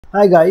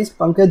Hi guys,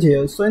 Pankaj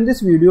here. So in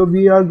this video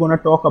we are gonna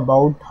talk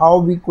about how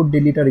we could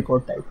delete a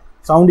record type.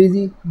 Sound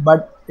easy,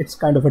 but it's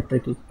kind of a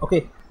tricky.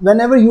 Okay,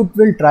 whenever you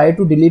will try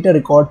to delete a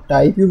record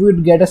type, you will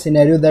get a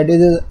scenario that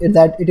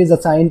it is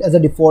assigned as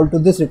a default to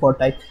this record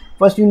type.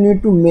 First, you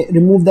need to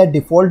remove that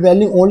default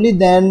value. Only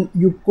then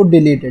you could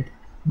delete it.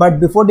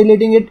 But before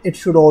deleting it, it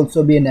should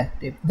also be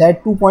inactive.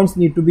 That 2 points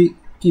need to be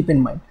keep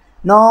in mind.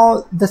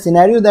 Now the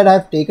scenario that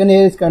I've taken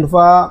here is kind of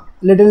a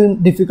little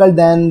difficult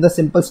than the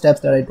simple steps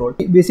that I told.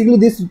 Basically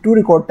these two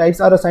record types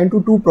are assigned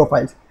to two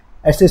profiles,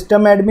 a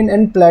system admin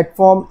and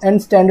platform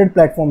and standard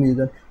platform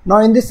user. Now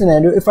in this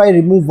scenario, if I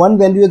remove one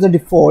value as a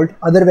default,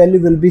 other value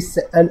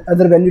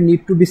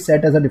need to be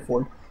set as a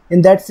default.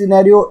 In that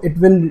scenario, it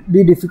will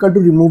be difficult to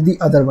remove the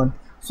other one.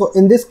 So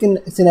in this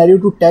scenario,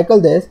 to tackle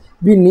this,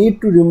 we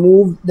need to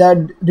remove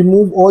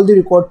all the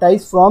record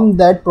types from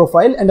that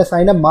profile and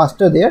assign a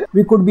master there.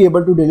 We could be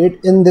able to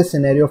delete in this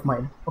scenario of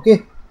mine.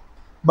 Okay,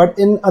 but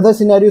in other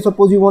scenarios,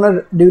 suppose you want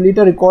to delete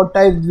a record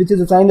type which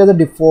is assigned as a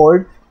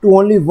default to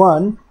only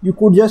one, you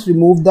could just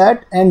remove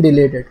that and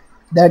delete it.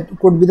 That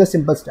could be the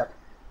simple step.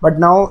 But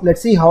now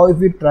let's see how if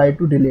we try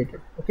to delete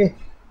it. Okay,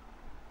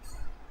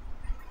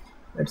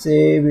 let's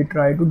say we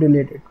try to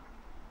delete it.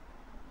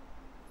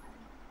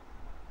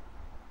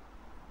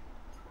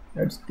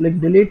 Let's click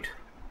delete.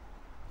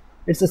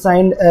 It's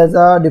assigned as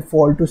a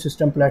default to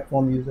system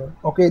platform user.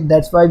 Okay,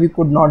 that's why we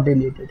could not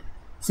delete it.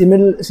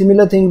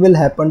 Similar thing will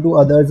happen to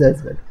others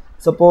as well.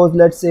 Suppose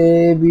let's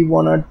say we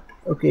wanna,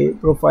 okay,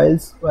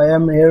 profiles. I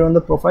am here on the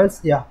profiles.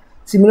 Yeah,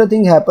 similar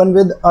thing happen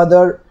with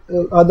other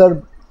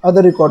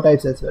record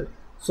types as well.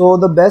 So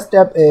the best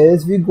step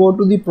is we go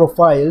to the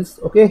profiles.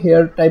 Okay,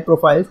 here type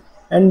profiles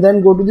and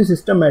then go to the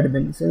system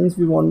admin, since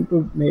we want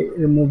to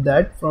remove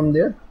that from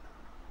there.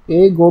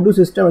 Okay, go to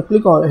system,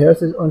 click on here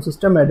on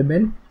system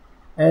admin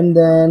and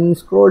then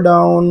scroll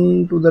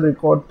down to the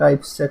record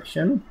type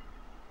section.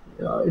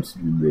 It's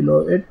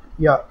below it.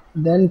 Yeah,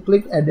 then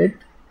click edit,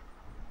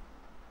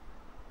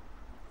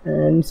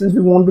 and since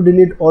we want to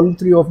delete all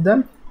three of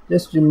them,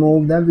 just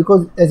remove them,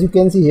 because as you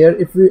can see here,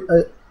 if we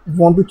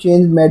want to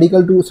change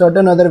medical to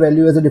certain other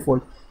value as a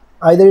default,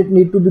 either it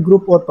need to be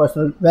group or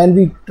personal. When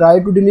we try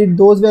to delete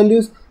those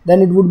values,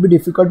 then it would be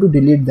difficult to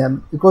delete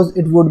them because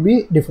it would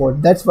be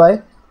default. That's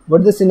why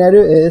what the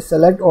scenario is,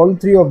 select all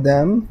three of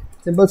them,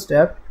 simple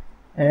step,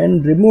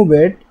 and remove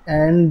it,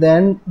 and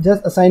then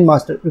just assign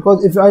master,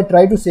 because if I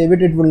try to save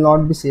it, it will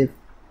not be saved,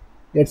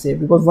 get saved,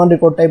 because one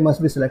record type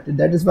must be selected.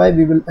 That is why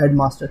we will add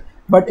master.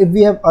 But if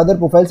we have other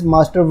profiles,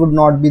 master would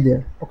not be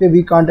there. Okay,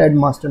 we can't add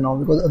master now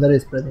because other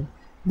is present.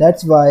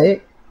 That's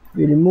why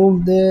we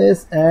remove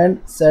this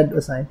and set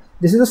assign.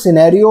 This is a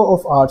scenario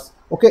of ours.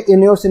 Okay,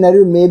 in your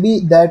scenario,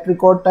 maybe that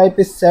record type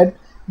is set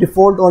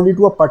default only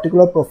to a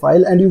particular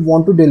profile and you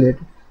want to delete it.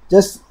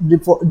 Just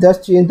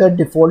change the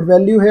default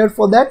value here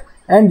for that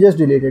and just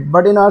delete it.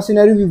 But in our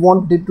scenario, we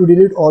want to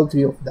delete all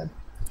three of them.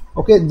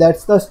 Okay,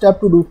 that's the step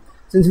to do.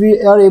 Since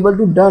we are able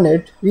to done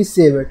it, we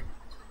save it.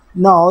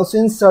 Now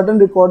since certain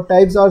record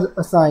types are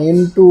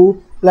assigned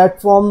to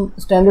platform,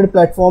 standard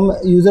platform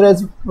user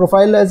as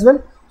profile as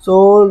well,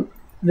 so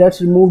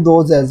let's remove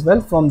those as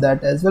well from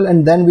that as well,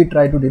 and then we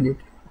try to delete.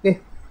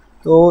 Okay,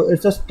 so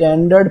it's a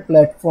standard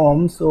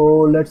platform, so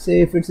let's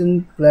say if it's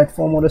in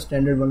platform or a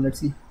standard one,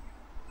 let's see,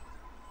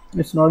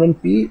 it's not in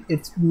P,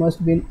 it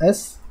must be in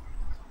S,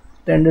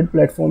 standard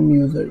platform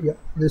user. Yeah,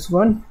 this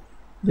one.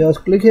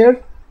 Just click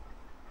here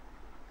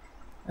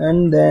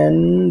and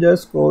then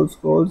just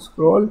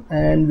scroll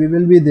and we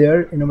will be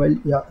there in a while.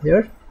 Yeah,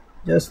 here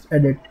just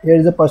edit. Here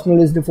is a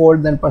personal is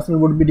default, then personal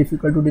would be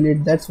difficult to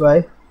delete. That's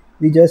why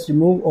we just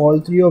remove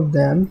all three of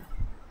them.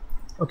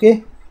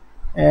 Okay,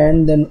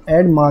 and then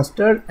add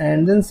master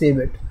and then save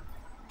it.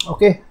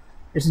 Okay,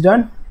 it's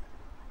done.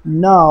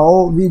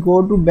 Now we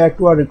go to back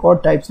to our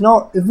record types.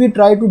 Now if we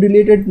try to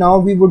delete it now,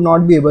 we would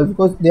not be able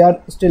because they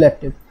are still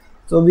active,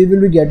 so we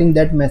will be getting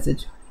that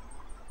message.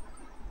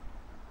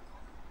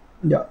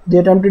 Yeah, the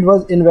attempted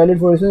was invalid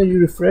for reason. You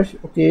refresh.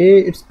 Okay,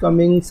 it's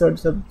coming. Search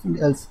something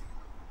else.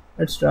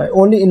 Let's try.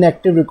 Only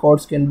inactive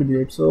records can be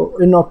deleted, so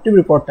inactive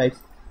record types,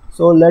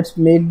 so let's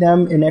make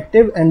them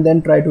inactive and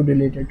then try to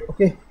delete it.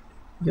 Okay,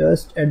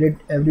 just edit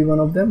every one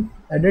of them,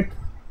 edit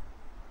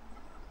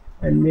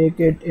and make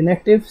it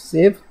inactive,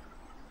 save.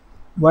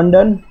 One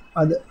done,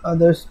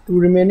 others two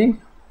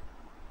remaining.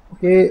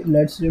 Okay,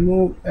 let's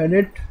remove,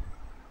 edit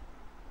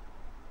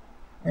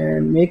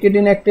and make it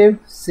inactive,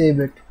 save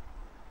it.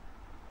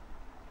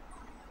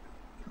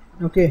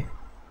 Okay,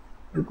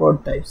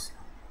 record types,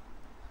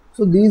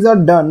 so these are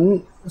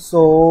done.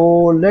 So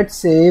let's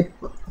say,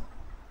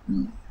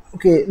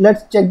 okay,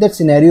 let's check that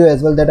scenario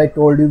as well that I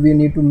told you we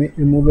need to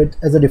remove it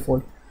as a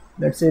default.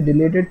 Let's say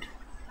delete it.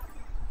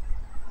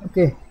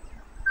 Okay,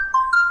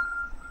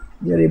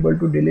 we are able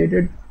to delete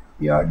it.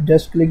 Yeah,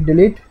 just click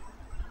delete.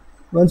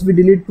 Once we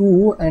delete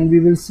two, and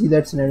we will see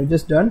that scenario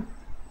just done.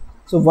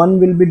 So one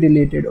will be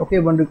deleted. Okay,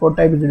 one record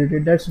type is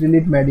deleted. Let's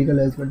delete medical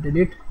as well.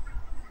 Delete.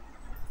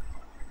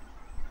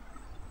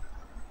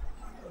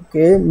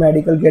 Okay,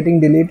 medical getting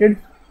deleted.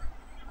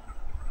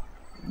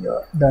 Yeah,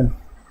 done.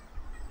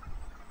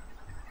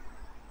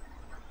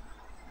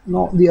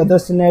 Now the other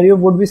scenario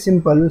would be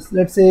simple.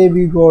 Let's say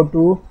we go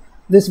to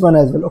this one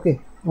as well. Okay,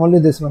 only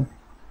this one,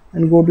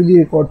 and go to the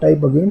record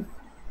type again.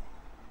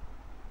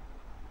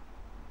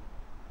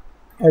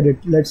 Edit.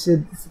 Let's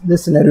say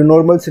this scenario,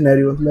 normal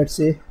scenario. Let's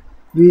say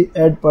we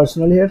add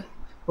personal here.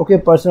 Okay,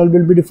 personal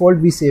will be default.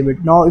 We save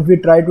it. Now if we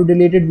try to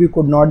delete it, we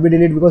could not be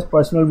deleted because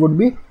personal would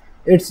be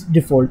its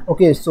default.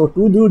 Okay, so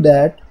to do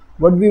that,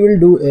 what we will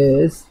do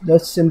is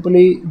let's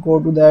simply go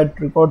to that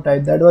record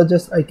type. That was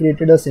just, I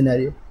created a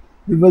scenario.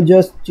 We will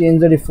just change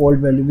the default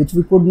value, which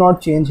we could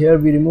not change here.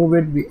 We remove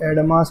it, we add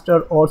a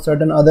master or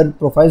certain other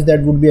profiles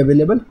that would be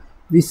available.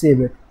 We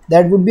save it.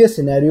 That would be a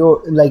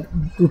scenario like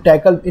to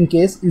tackle in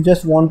case you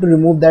just want to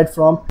remove that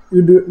from,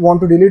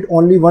 want to delete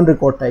only one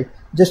record type.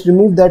 Just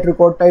remove that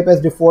record type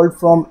as default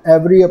from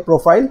every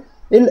profile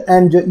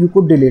and you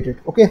could delete it.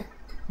 Okay,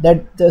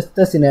 that's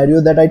the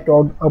scenario that I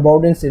talked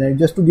about in scenario,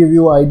 just to give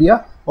you an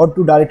idea or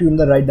to direct you in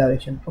the right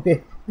direction.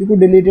 Okay, you could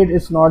delete it.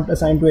 It's not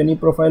assigned to any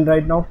profile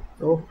right now,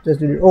 so just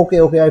delete.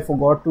 Okay, I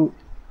forgot to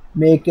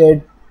make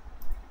it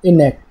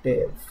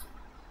inactive.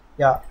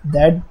 Yeah,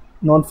 that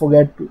don't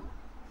forget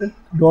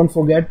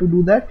to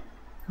do that.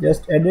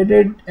 Just edit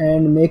it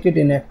and make it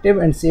inactive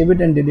and save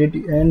it and delete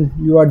it, and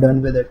you are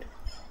done with it.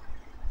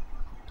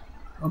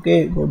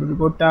 Okay, go to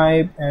record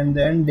type and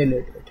then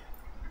delete it.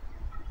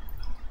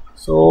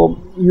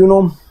 So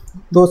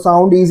those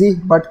sound easy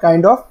but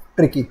kind of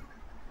tricky,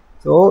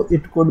 so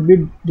it could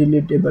be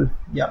deletable.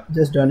 Yeah,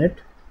 just done it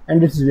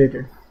and it's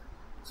deleted.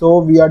 So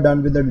we are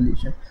done with the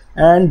deletion,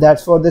 and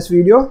that's for this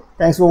video.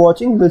 Thanks for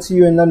watching. We'll see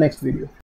you in the next video.